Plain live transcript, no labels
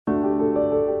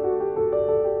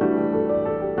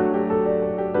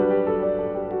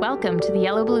Welcome to the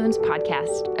Yellow Balloons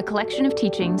Podcast, a collection of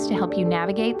teachings to help you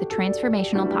navigate the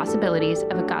transformational possibilities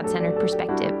of a God-centered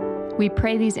perspective. We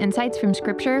pray these insights from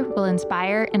Scripture will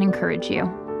inspire and encourage you.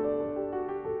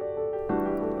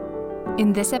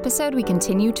 In this episode, we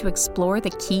continue to explore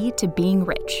the key to being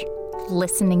rich,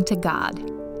 listening to God.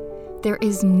 There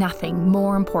is nothing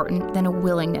more important than a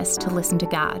willingness to listen to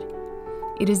God.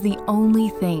 It is the only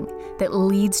thing that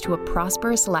leads to a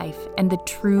prosperous life and the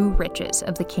true riches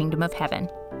of the kingdom of heaven.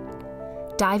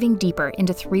 Diving deeper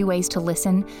into 3 ways to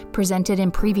listen, presented in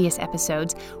previous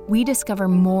episodes, we discover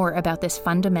more about this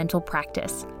fundamental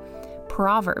practice.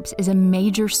 Proverbs is a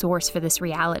major source for this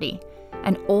reality,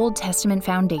 an Old Testament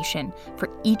foundation for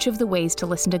each of the ways to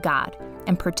listen to God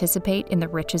and participate in the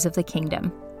riches of the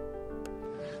kingdom.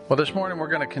 Well, this morning we're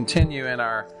going to continue in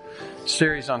our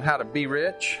series on how to be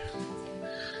rich.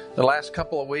 The last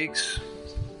couple of weeks,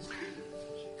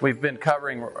 we've been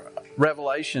covering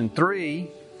Revelation 3,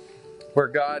 where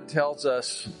God tells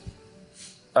us,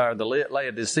 or the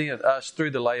Laodicean, us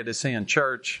through the Laodicean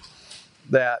church,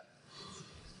 that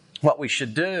what we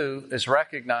should do is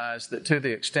recognize that to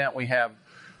the extent we have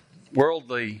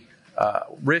worldly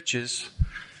riches,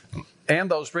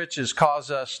 and those riches cause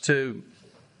us to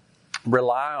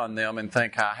rely on them and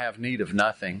think, I have need of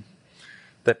nothing,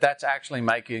 that's actually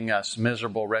making us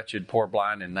miserable, wretched, poor,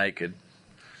 blind, and naked.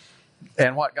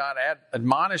 And what God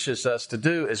admonishes us to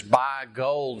do is buy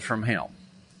gold from Him.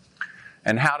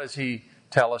 And how does He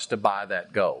tell us to buy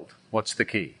that gold? What's the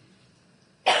key?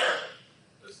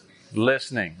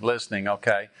 Listening,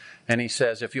 okay. And He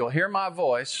says, if you'll hear my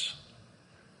voice,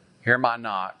 hear my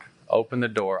knock, open the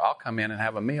door, I'll come in and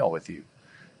have a meal with you.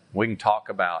 We can talk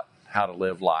about how to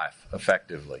live life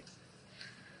effectively.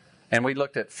 And we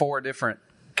looked at 4 different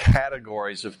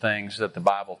categories of things that the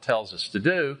Bible tells us to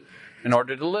do in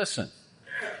order to listen.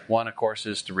 One, of course,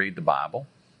 is to read the Bible.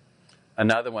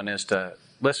 Another one is to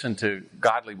listen to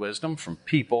godly wisdom from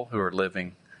people who are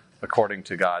living according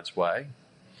to God's way.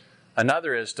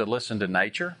 Another is to listen to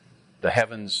nature. The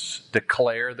heavens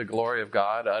declare the glory of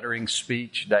God, uttering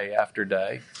speech day after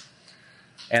day.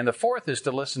 And the fourth is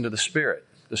to listen to the Spirit.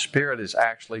 The Spirit is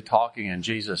actually talking, and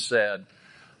Jesus said,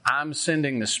 I'm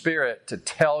sending the Spirit to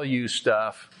tell you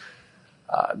stuff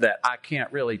that I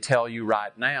can't really tell you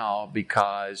right now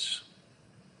because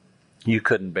you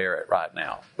couldn't bear it right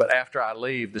now. But after I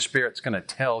leave, the Spirit's going to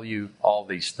tell you all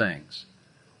these things.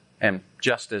 And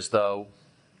just as though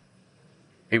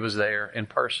He was there in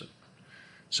person.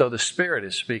 So the Spirit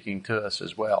is speaking to us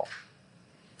as well.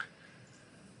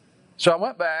 So I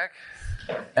went back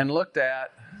and looked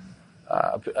at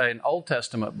an Old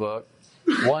Testament book,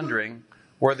 wondering,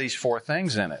 were these 4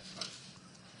 things in it?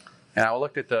 And I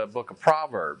looked at the book of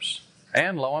Proverbs,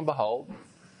 and lo and behold,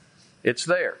 it's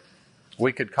there.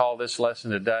 We could call this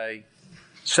lesson today,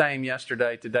 same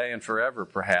yesterday, today, and forever,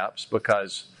 perhaps,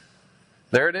 because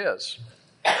there it is.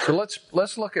 So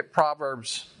let's look at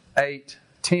Proverbs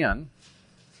 8:10.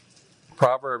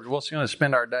 Proverbs. We're going to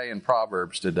spend our day in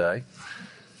Proverbs today.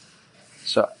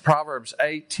 So Proverbs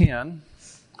 8:10.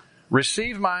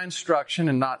 Receive my instruction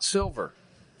and not silver,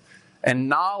 and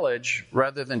knowledge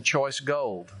rather than choice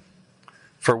gold.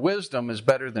 For wisdom is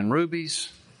better than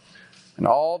rubies, and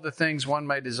all the things one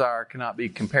may desire cannot be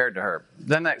compared to her.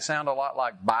 Doesn't that sound a lot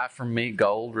like buy from me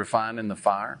gold refined in the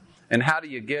fire? And how do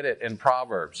you get it in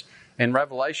Proverbs? In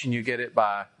Revelation, you get it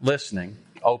by listening,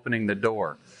 opening the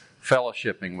door,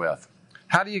 fellowshipping with.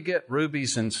 How do you get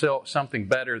rubies and something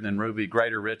better than ruby,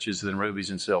 greater riches than rubies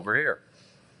and silver here?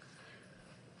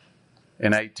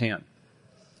 In 8:10.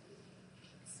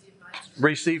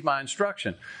 Receive my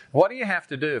instruction. What do you have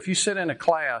to do? If you sit in a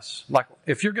class, like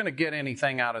if you're going to get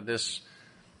anything out of this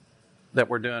that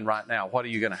we're doing right now, what are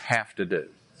you going to have to do?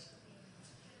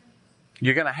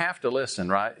 You're going to have to listen,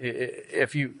 right?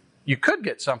 If you could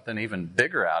get something even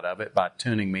bigger out of it by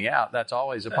tuning me out. That's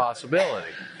always a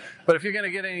possibility. But if you're going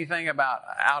to get anything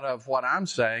out of what I'm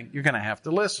saying, you're going to have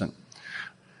to listen.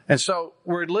 And so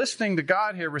we're listening to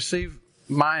God here, receive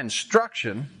my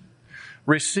instruction,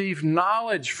 receive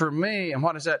knowledge from me, and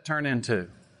what does that turn into?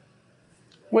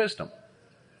 Wisdom.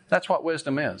 That's what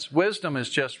wisdom is. Wisdom is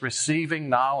just receiving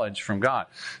knowledge from God.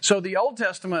 So the Old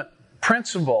Testament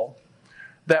principle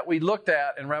that we looked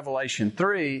at in Revelation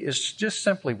 3 is just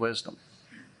simply wisdom.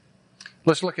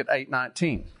 Let's look at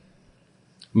 8:19.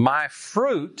 My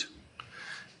fruit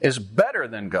is better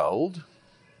than gold,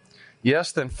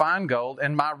 yes, than fine gold,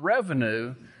 and my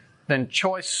revenue than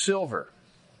choice silver.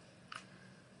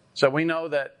 So we know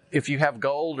that if you have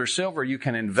gold or silver, you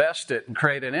can invest it and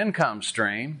create an income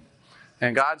stream.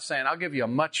 And God's saying, I'll give you a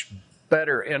much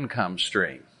better income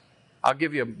stream. I'll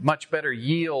give you a much better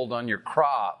yield on your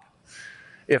crop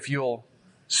if you'll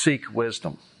seek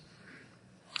wisdom.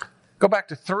 Go back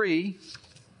to 3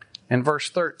 and verse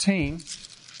 13.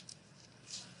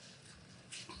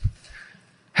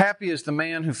 Happy is the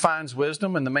man who finds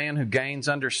wisdom and the man who gains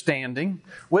understanding.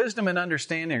 Wisdom and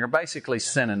understanding are basically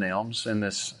synonyms in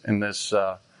this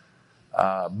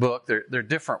book. They're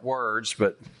different words,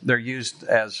 but they're used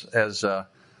as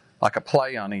like a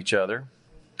play on each other.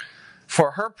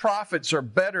 For her profits are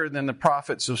better than the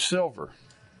profits of silver,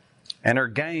 and her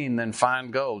gain than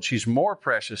fine gold. She's more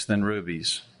precious than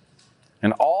rubies.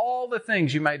 And all the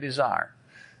things you may desire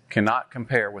cannot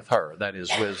compare with her. That is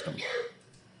wisdom.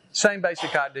 Same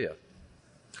basic idea.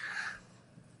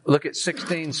 Look at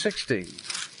 16:16.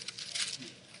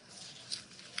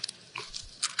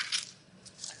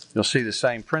 You'll see the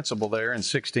same principle there in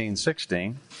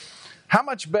 16:16. How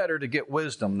much better to get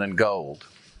wisdom than gold?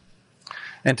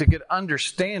 And to get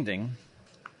understanding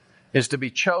is to be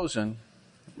chosen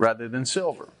rather than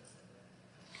silver.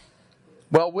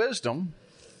 Well, wisdom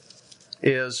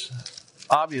is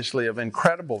obviously of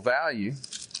incredible value.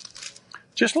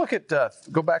 Just look at,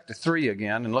 go back to 3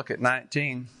 again and look at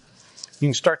 19. You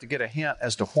can start to get a hint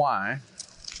as to why.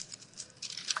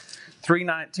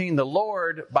 3:19, the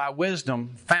Lord by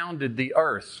wisdom founded the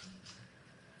earth.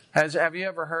 Have you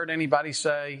ever heard anybody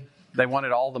say they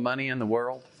wanted all the money in the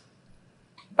world?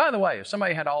 By the way, if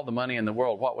somebody had all the money in the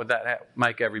world, what would that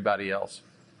make everybody else?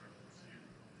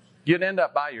 You'd end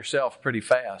up by yourself pretty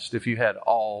fast if you had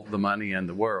all the money in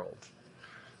the world.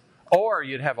 Or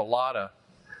you'd have a lot of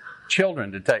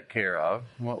children to take care of,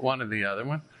 one or the other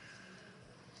one.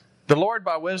 The Lord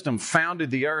by wisdom founded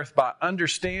the earth. By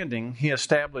understanding, He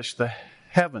established the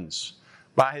heavens.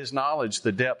 By His knowledge,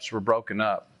 the depths were broken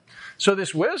up. So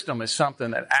this wisdom is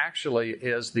something that actually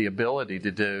is the ability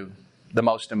to do the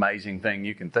most amazing thing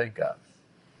you can think of.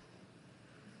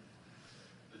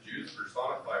 The Jews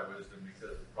personify wisdom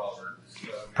because of Proverbs.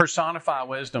 Personify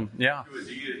wisdom, yeah. To a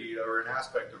deity or an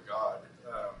aspect of God.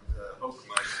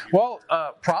 Well,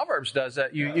 Proverbs does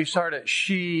that. You start at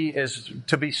she is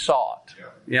to be sought.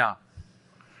 Yeah.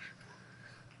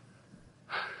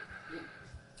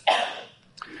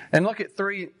 And look at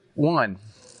 3:1.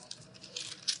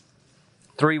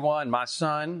 3:1, my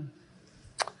son,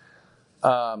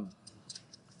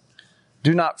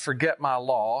 do not forget my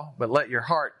law, but let your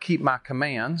heart keep my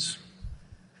commands.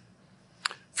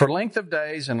 For length of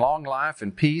days and long life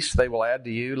and peace they will add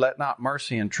to you. Let not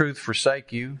mercy and truth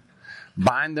forsake you.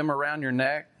 Bind them around your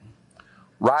neck.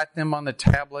 Write them on the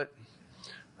tablet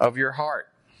of your heart.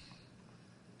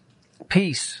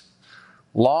 Peace,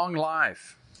 long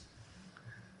life.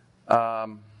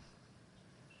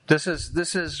 This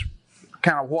is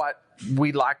kind of what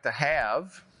we like to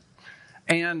have.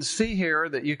 And see here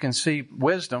that you can see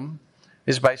wisdom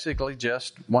is basically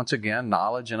just, once again,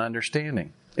 knowledge and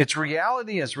understanding. It's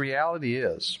reality as reality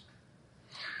is.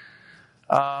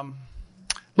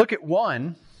 Look at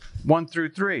 1 through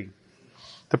 3.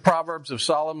 The Proverbs of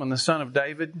Solomon, the son of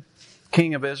David,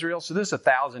 king of Israel. So this is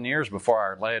 1,000 years before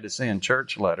our Laodicean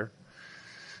church letter.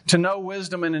 To know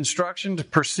wisdom and instruction, to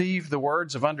perceive the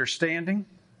words of understanding,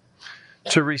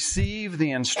 to receive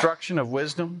the instruction of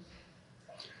wisdom,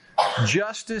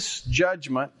 justice,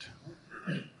 judgment,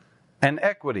 and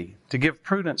equity, to give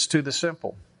prudence to the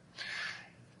simple.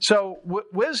 So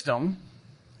wisdom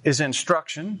is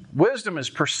instruction. Wisdom is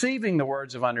perceiving the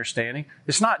words of understanding.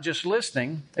 It's not just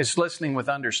listening, it's listening with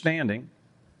understanding.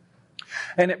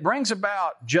 And it brings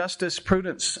about justice,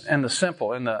 prudence, and the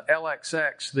simple. In the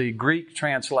LXX, the Greek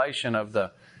translation of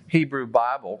the Hebrew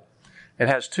Bible, it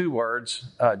has 2 words,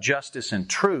 justice and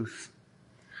truth.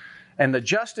 And the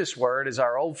justice word is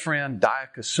our old friend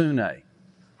diakosune.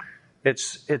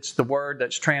 It's the word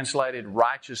that's translated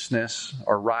righteousness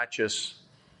or righteous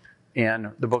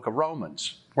in the book of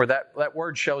Romans, where that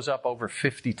word shows up over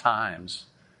 50 times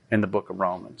in the book of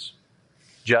Romans.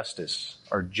 Justice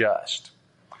or just.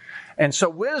 And so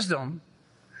wisdom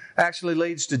actually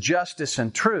leads to justice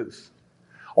and truth.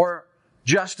 Or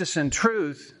justice and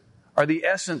truth are the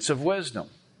essence of wisdom.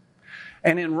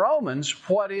 And in Romans,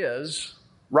 what is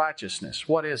righteousness?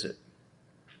 What is it?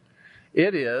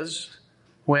 It is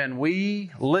when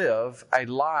we live a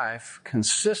life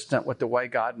consistent with the way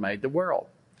God made the world.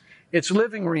 It's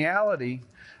living reality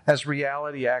as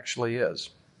reality actually is.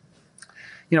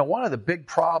 You know, one of the big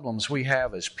problems we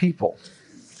have as people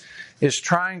is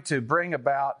trying to bring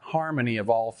about harmony of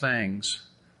all things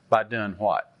by doing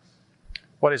what?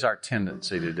 What is our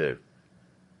tendency to do?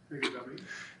 Make it about me.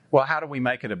 Well, how do we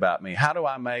make it about me? How do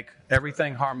I make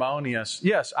everything harmonious?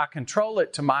 Yes, I control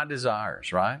it to my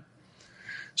desires, right?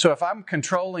 So if I'm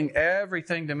controlling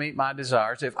everything to meet my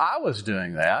desires, if I was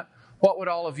doing that, what would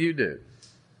all of you do?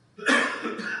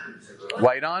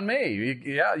 Wait on me.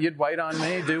 Yeah, you'd wait on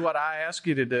me, do what I ask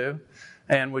you to do.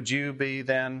 And would you be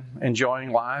then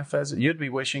enjoying life as you'd be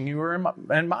wishing you were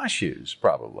in my shoes,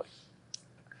 probably.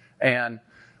 And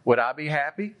would I be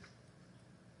happy?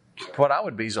 What I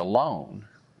would be is alone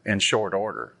in short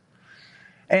order.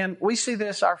 And we see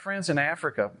this, our friends in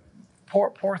Africa,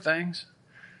 poor things.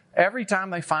 Every time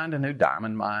they find a new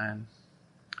diamond mine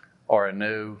or a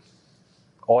new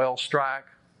oil strike,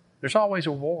 there's always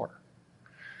a war.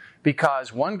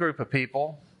 Because one group of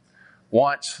people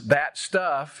wants that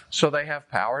stuff so they have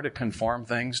power to conform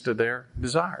things to their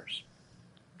desires.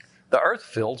 The earth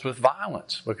fills with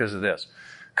violence because of this.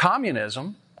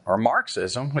 Communism or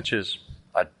Marxism, which is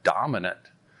a dominant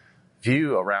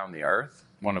view around the earth,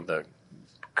 one of the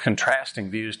contrasting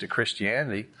views to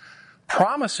Christianity,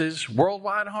 promises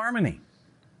worldwide harmony.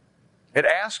 It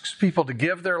asks people to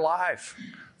give their life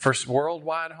for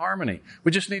worldwide harmony.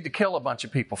 We just need to kill a bunch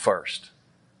of people first.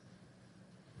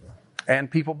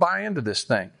 And people buy into this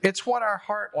thing. It's what our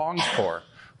heart longs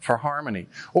for harmony.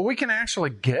 Well, we can actually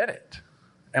get it.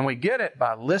 And we get it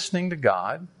by listening to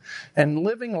God and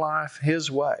living life His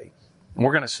way. And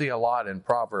we're going to see a lot in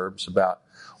Proverbs about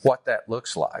what that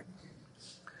looks like.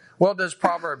 Well, does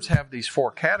Proverbs have these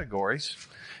 4 categories?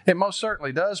 It most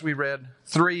certainly does. We read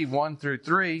 1 through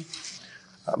 3.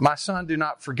 My son, do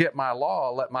not forget my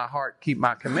law. Let my heart keep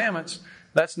my commandments.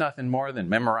 That's nothing more than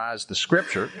memorize the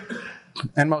Scripture.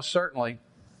 And most certainly,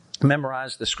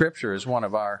 memorize the Scripture is one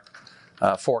of our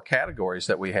 4 categories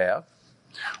that we have.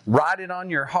 Write it on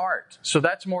your heart. So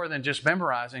that's more than just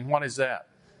memorizing. What is that?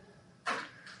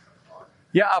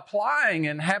 Yeah, applying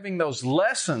and having those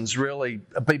lessons really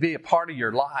be a part of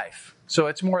your life. So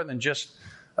it's more than just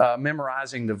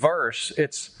memorizing the verse.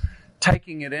 It's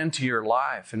taking it into your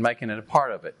life and making it a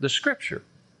part of it. The Scripture.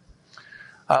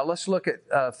 Let's look at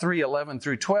 3:11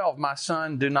 through 12. My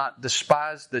son, do not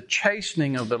despise the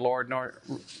chastening of the Lord, nor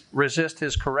resist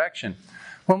His correction.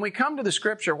 When we come to the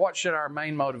Scripture, what should our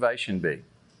main motivation be?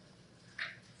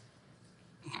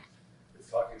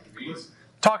 Talking to me.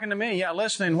 Talking to me, yeah,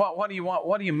 listening. What do you want?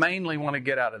 What do you mainly want to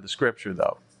get out of the Scripture,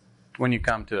 though, when you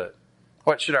come to it?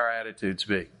 What should our attitudes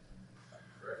be?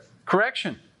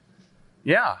 Correction.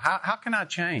 Yeah, how can I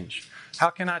change? How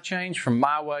can I change from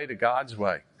my way to God's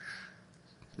way?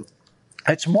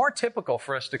 It's more typical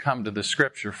for us to come to the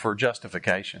Scripture for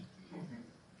justification.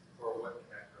 Or what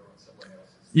can I throw on someone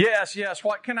else's? Yes.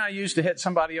 What can I use to hit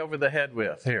somebody over the head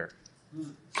with here?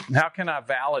 How can I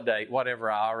validate whatever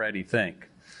I already think?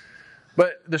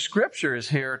 But the Scripture is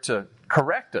here to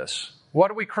correct us.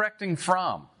 What are we correcting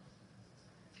from?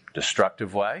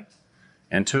 Destructive way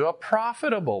into a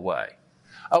profitable way.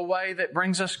 A way that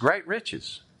brings us great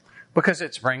riches because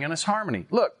it's bringing us harmony.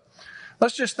 Look,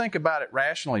 let's just think about it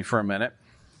rationally for a minute.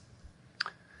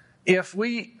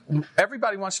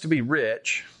 Everybody wants to be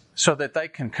rich so that they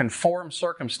can conform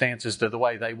circumstances to the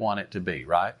way they want it to be,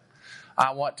 right?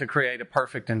 I want to create a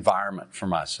perfect environment for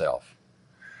myself.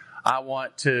 I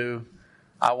want to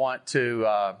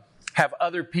have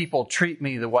other people treat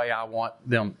me the way I want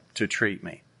them to treat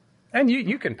me. And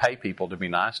you can pay people to be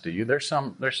nice to you. There's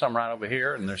some right over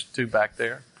here, and there's 2 back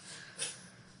there.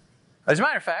 As a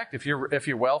matter of fact, if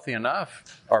you're wealthy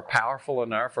enough or powerful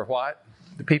enough or what,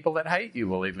 the people that hate you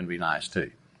will even be nice to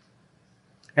you.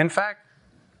 In fact,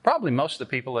 probably most of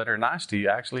the people that are nice to you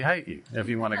actually hate you. If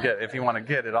you want to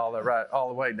get it all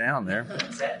the way down there.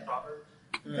 Is that Proverbs?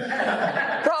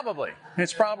 Probably,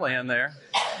 it's probably in there.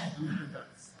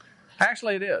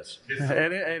 Actually, it is.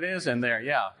 It is in there.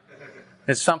 Yeah.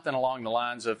 It's something along the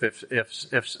lines of if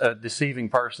a deceiving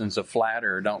person's a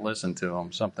flatterer, don't listen to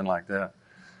them, something like that.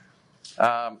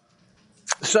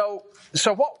 So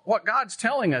what God's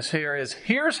telling us here is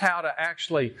here's how to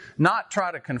actually not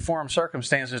try to conform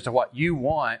circumstances to what you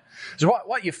want. So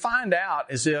what you find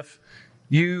out is if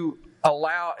you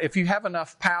have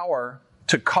enough power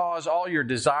to cause all your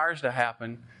desires to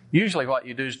happen, usually what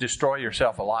you do is destroy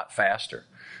yourself a lot faster.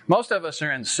 Most of us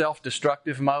are in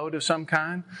self-destructive mode of some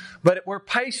kind, but we're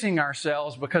pacing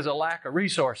ourselves because of lack of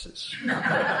resources.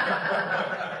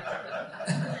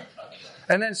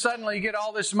 And then suddenly you get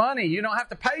all this money. You don't have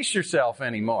to pace yourself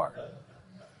anymore.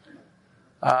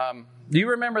 Do you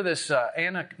remember this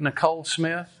Anna Nicole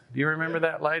Smith? Do you remember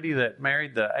that lady that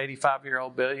married the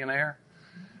 85-year-old billionaire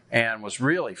and was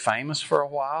really famous for a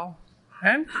while?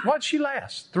 And what'd she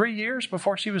last? 3 years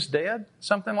before she was dead?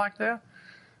 Something like that?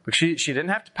 But she didn't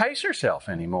have to pace herself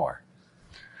anymore.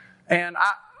 And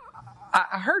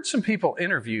I heard some people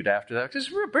interviewed after that.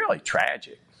 It's really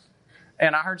tragic.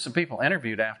 And I heard some people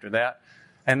interviewed after that.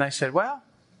 And they said, well,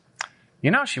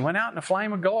 she went out in a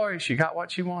flame of glory. She got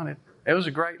what she wanted. It was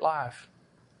a great life.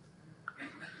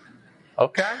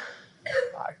 Okay?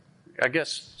 I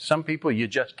guess some people you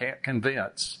just can't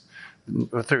convince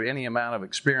through any amount of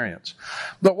experience.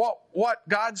 But what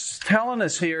God's telling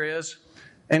us here is,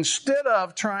 instead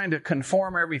of trying to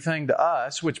conform everything to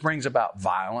us, which brings about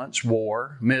violence,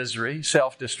 war, misery,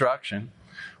 self-destruction,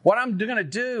 what I'm going to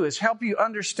do is help you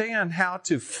understand how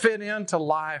to fit into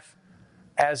life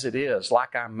as it is,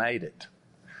 like I made it.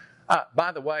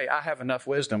 By the way, I have enough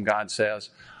wisdom, God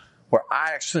says, where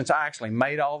since I actually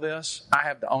made all this, I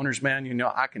have the owner's manual.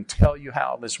 I can tell you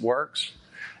how this works.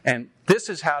 And this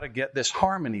is how to get this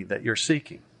harmony that you're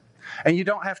seeking. And you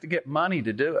don't have to get money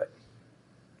to do it.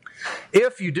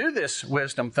 If you do this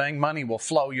wisdom thing, money will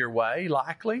flow your way,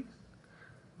 likely.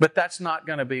 But that's not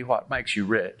going to be what makes you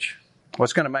rich.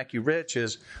 What's going to make you rich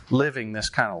is living this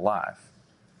kind of life.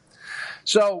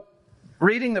 So,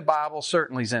 reading the Bible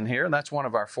certainly is in here. That's one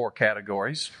of our 4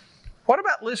 categories. What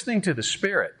about listening to the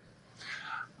Spirit?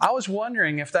 I was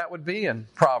wondering if that would be in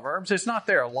Proverbs. It's not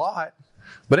there a lot,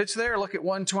 but it's there. Look at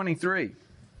 123.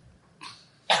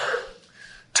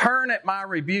 Turn at my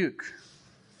rebuke.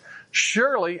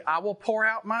 Surely I will pour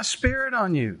out my Spirit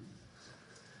on you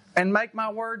and make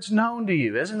my words known to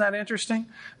you. Isn't that interesting?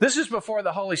 This is before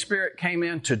the Holy Spirit came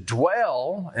in to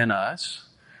dwell in us,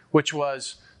 which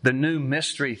was the new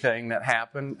mystery thing that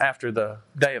happened after the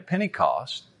day of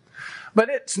Pentecost. But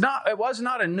it was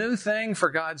not a new thing for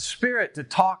God's Spirit to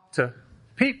talk to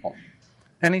people.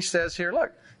 And He says here,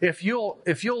 look, if you'll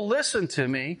listen to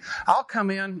me, I'll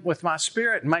come in with my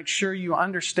Spirit and make sure you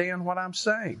understand what I'm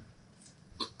saying.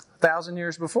 1,000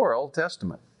 years before, Old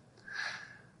Testament.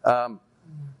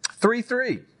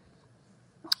 3:3.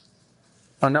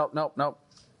 Oh, nope.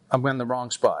 I'm in the wrong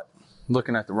spot. I'm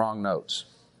looking at the wrong notes.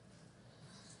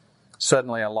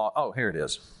 Suddenly I lost. Oh, here it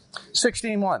is.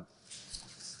 16:1.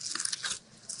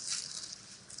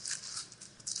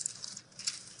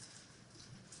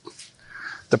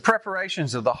 The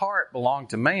preparations of the heart belong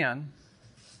to man,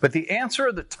 but the answer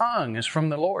of the tongue is from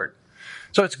the Lord.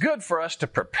 So it's good for us to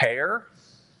prepare,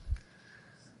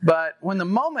 but when the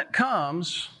moment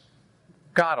comes,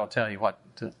 God will tell you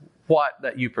what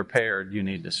that you prepared you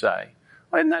need to say.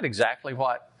 Well, isn't that exactly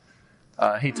what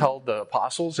He told the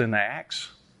apostles in the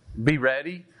Acts? Be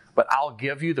ready, but I'll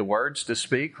give you the words to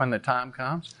speak when the time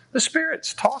comes. The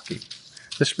Spirit's talking.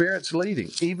 The Spirit's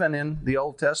leading, even in the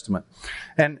Old Testament.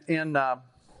 And in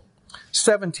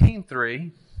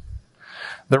 17:3,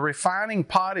 the refining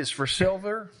pot is for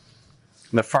silver,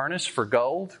 the furnace for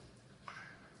gold,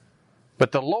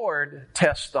 but the Lord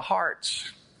tests the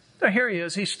hearts. So here He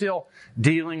is. He's still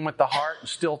dealing with the heart and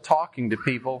still talking to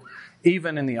people,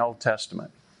 even in the Old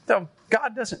Testament. So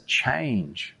God doesn't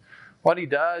change. What He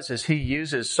does is He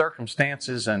uses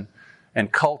circumstances and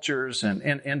cultures and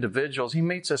individuals. He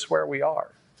meets us where we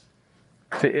are.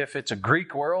 If it's a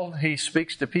Greek world, He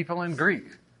speaks to people in Greek.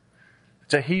 If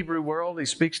it's a Hebrew world, He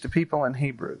speaks to people in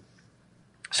Hebrew.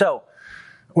 So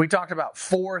we talked about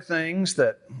 4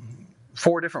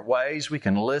 different ways we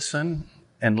can listen,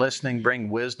 and listening brings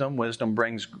wisdom. Wisdom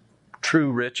brings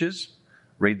true riches.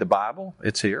 Read the Bible,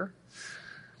 it's here.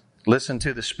 Listen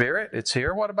to the Spirit, it's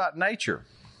here. What about nature?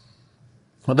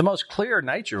 Well, the most clear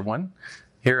nature one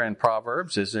here in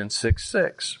Proverbs is in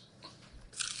 6:6.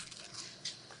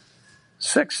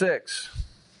 6:6.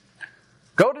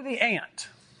 Go to the ant.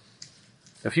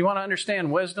 If you want to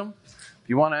understand wisdom, if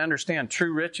you want to understand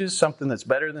true riches, something that's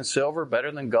better than silver,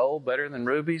 better than gold, better than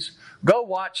rubies, go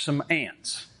watch some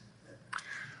ants.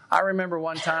 I remember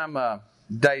one time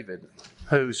David,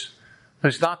 who's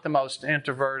not the most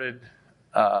introverted,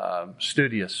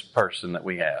 studious person that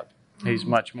we have. He's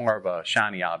much more of a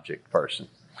shiny object person.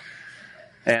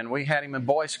 And we had him in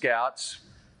Boy Scouts,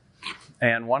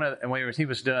 and he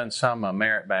was doing some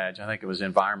merit badge. I think it was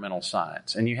environmental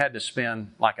science. And you had to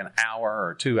spend like an hour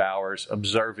or 2 hours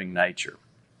observing nature.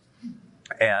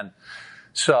 And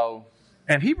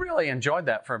he really enjoyed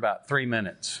that for about 3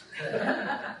 minutes.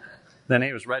 Then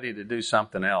he was ready to do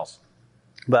something else.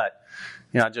 But,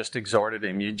 I just exhorted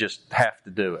him, you just have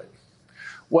to do it.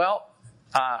 Well,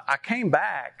 I came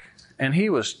back, and he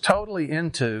was totally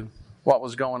into what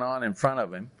was going on in front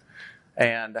of him.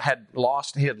 And he had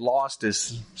lost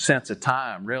his sense of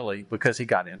time, really, because he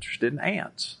got interested in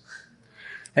ants.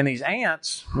 And these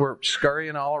ants were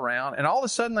scurrying all around, and all of a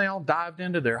sudden they all dived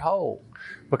into their hole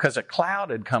because a cloud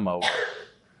had come over.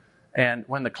 And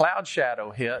when the cloud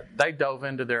shadow hit, they dove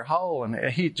into their hole,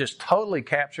 and he just totally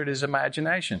captured his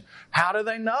imagination. How do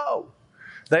they know?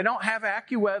 They don't have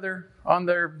AccuWeather on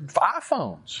their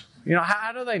iPhones.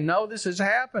 How do they know this is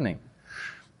happening?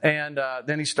 And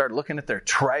then he started looking at their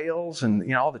trails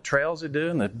and, all the trails they do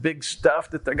and the big stuff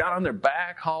that they got on their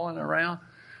back hauling around.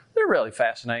 They're really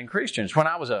fascinating Christians. When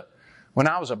I was When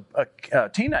I was a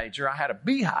teenager, I had a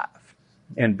beehive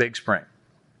in Big Spring.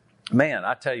 Man,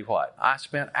 I tell you what, I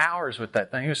spent hours with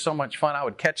that thing. It was so much fun. I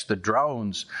would catch the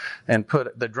drones and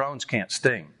the drones can't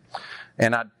sting.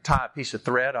 And I'd tie a piece of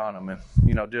thread on them and,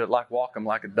 do it walk them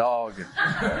like a dog.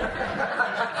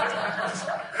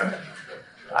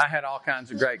 I had all kinds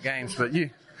of great games, but you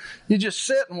just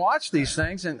sit and watch these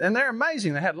things, and they're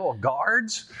amazing. They had little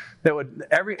guards that would,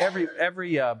 every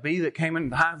bee that came in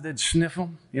the hive, they'd sniff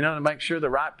them, to make sure the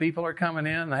right people are coming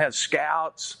in. They had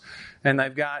scouts, and they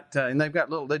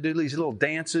do these little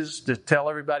dances to tell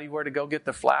everybody where to go get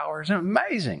the flowers.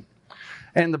 Amazing.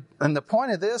 And the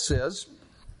point of this is,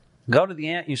 go to the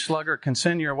ant, you sluggard,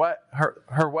 consider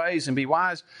her ways and be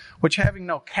wise, which having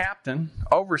no captain,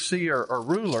 overseer, or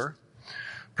ruler,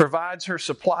 provides her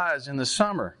supplies in the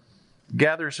summer,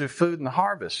 gathers her food in the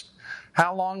harvest.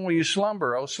 How long will you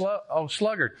slumber, O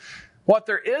sluggard? What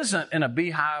there isn't in a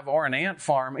beehive or an ant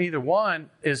farm, either one,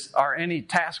 are any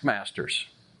taskmasters.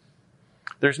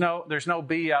 There's no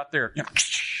bee out there.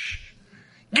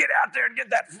 Get out there and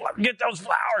get those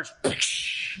flowers.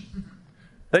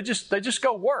 They just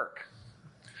go work.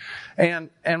 And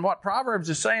what Proverbs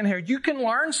is saying here, you can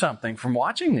learn something from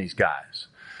watching these guys.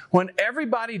 When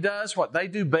everybody does what they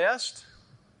do best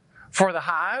for the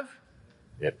hive,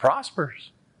 it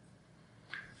prospers.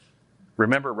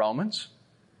 Remember Romans?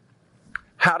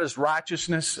 How does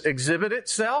righteousness exhibit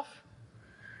itself?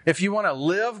 If you want to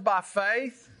live by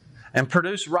faith and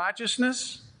produce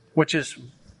righteousness, which is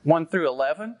 1 through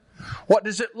 11, what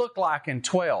does it look like in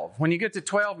 12? When you get to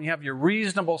 12, you have your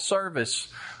reasonable service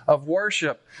of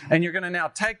worship, and you're going to now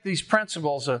take these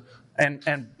principles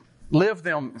and live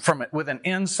them with an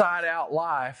inside-out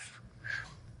life.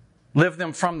 Live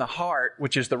them from the heart,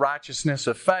 which is the righteousness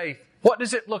of faith. What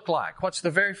does it look like? What's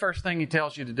the very first thing he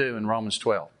tells you to do in Romans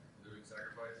 12? Living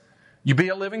sacrifice. You be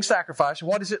a living sacrifice.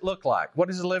 What does it look like? What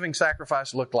does a living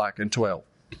sacrifice look like in 12?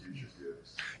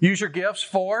 Use your gifts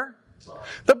for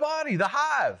the body, the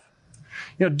hive.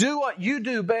 Do what you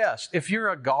do best. If you're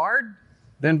a guard,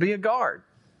 then be a guard.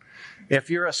 If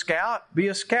you're a scout, be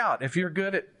a scout. If you're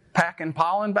good at packing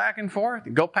pollen back and forth,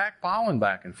 go pack pollen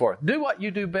back and forth. Do what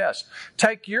you do best.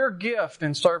 Take your gift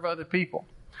and serve other people.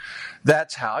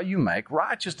 That's how you make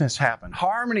righteousness happen.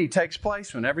 Harmony takes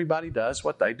place when everybody does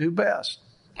what they do best.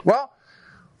 Well,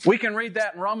 we can read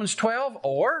that in Romans 12,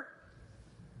 or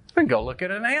we can go look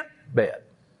at an ant bed.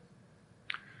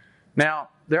 Now,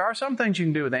 there are some things you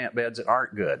can do with ant beds that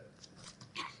aren't good.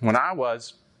 When I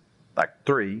was like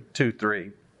 3,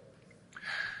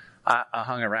 I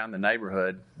hung around the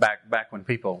neighborhood back when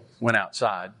people went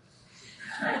outside.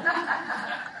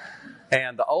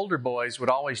 And the older boys would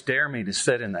always dare me to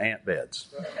sit in the ant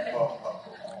beds.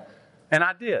 And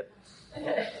I did.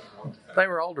 They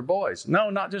were older boys. No,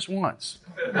 not just once.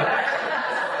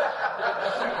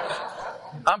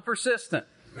 I'm persistent.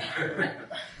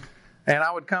 And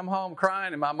I would come home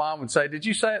crying, and my mom would say, "Did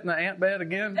you sit in the ant bed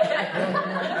again?"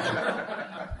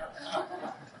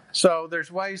 So there's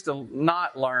ways to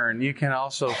not learn. You can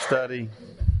also study.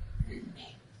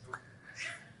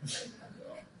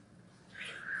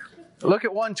 Look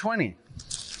at 120.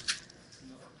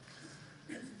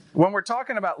 When we're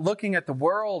talking about looking at the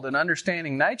world and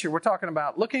understanding nature, we're talking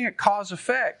about looking at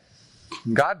cause-effect.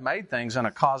 God made things in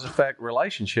a cause-effect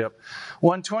relationship.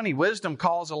 120, wisdom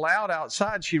calls aloud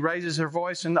outside. She raises her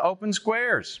voice in the open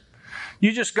squares.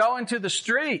 You just go into the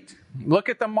street, look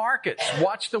at the markets,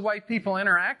 watch the way people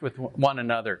interact with one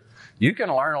another. You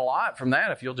can learn a lot from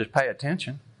that if you'll just pay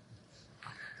attention.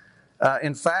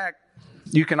 In fact,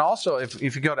 you can also, if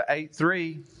you go to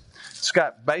 8:3, it's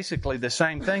got basically the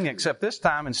same thing, except this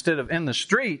time instead of in the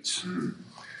streets,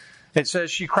 it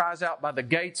says she cries out by the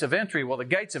gates of entry. Well, the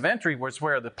gates of entry was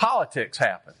where the politics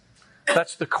happen.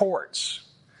 That's the courts.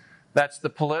 That's the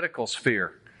political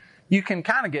sphere. You can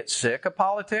kind of get sick of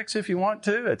politics if you want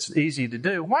to. It's easy to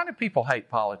do. Why do people hate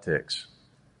politics?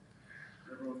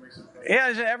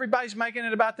 Yeah, everybody's making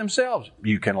it about themselves.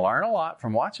 You can learn a lot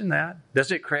from watching that.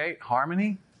 Does it create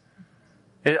harmony?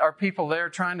 Are people there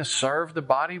trying to serve the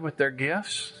body with their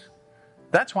gifts?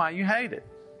 That's why you hate it.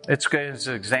 It's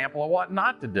an example of what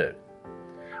not to do.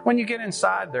 When you get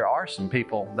inside, there are some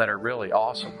people that are really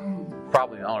awesome.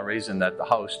 Probably the only reason that the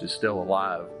host is still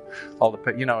alive.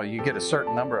 You get a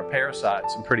certain number of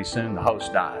parasites, and pretty soon the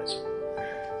host dies.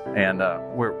 And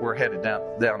we're headed down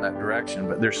that direction,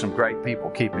 but there's some great people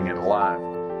keeping it alive.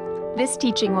 This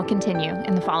teaching will continue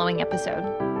in the following episode.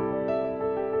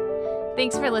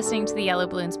 Thanks for listening to the Yellow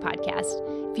Balloons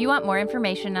podcast. If you want more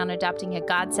information on adopting a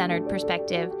God-centered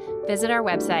perspective, visit our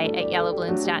website at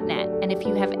yellowballoons.net. And if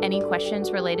you have any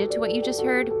questions related to what you just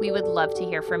heard, we would love to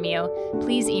hear from you.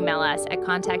 Please email us at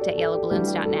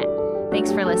contact@yellowballoons.net.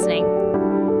 Thanks for listening.